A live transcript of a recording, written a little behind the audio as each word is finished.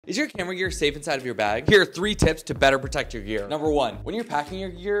Is your camera gear safe inside of your bag? Here are 3 tips to better protect your gear. Number 1, when you're packing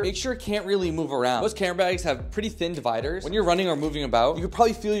your gear, make sure it can't really move around. Most camera bags have pretty thin dividers. When you're running or moving about, you could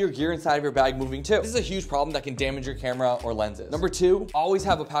probably feel your gear inside of your bag moving too. This is a huge problem that can damage your camera or lenses. Number 2, always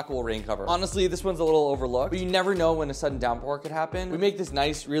have a packable rain cover. Honestly, this one's a little overlooked, but you never know when a sudden downpour could happen. We make this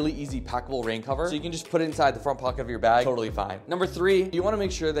nice, really easy packable rain cover, so you can just put it inside the front pocket of your bag, totally fine. Number 3, you wanna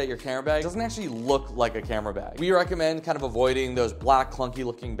make sure that your camera bag doesn't actually look like a camera bag. We recommend kind of avoiding those black, clunky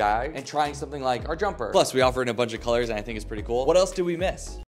looking bags and trying something like our jumper. Plus, we offer it in a bunch of colors and I think it's pretty cool. What else did we miss?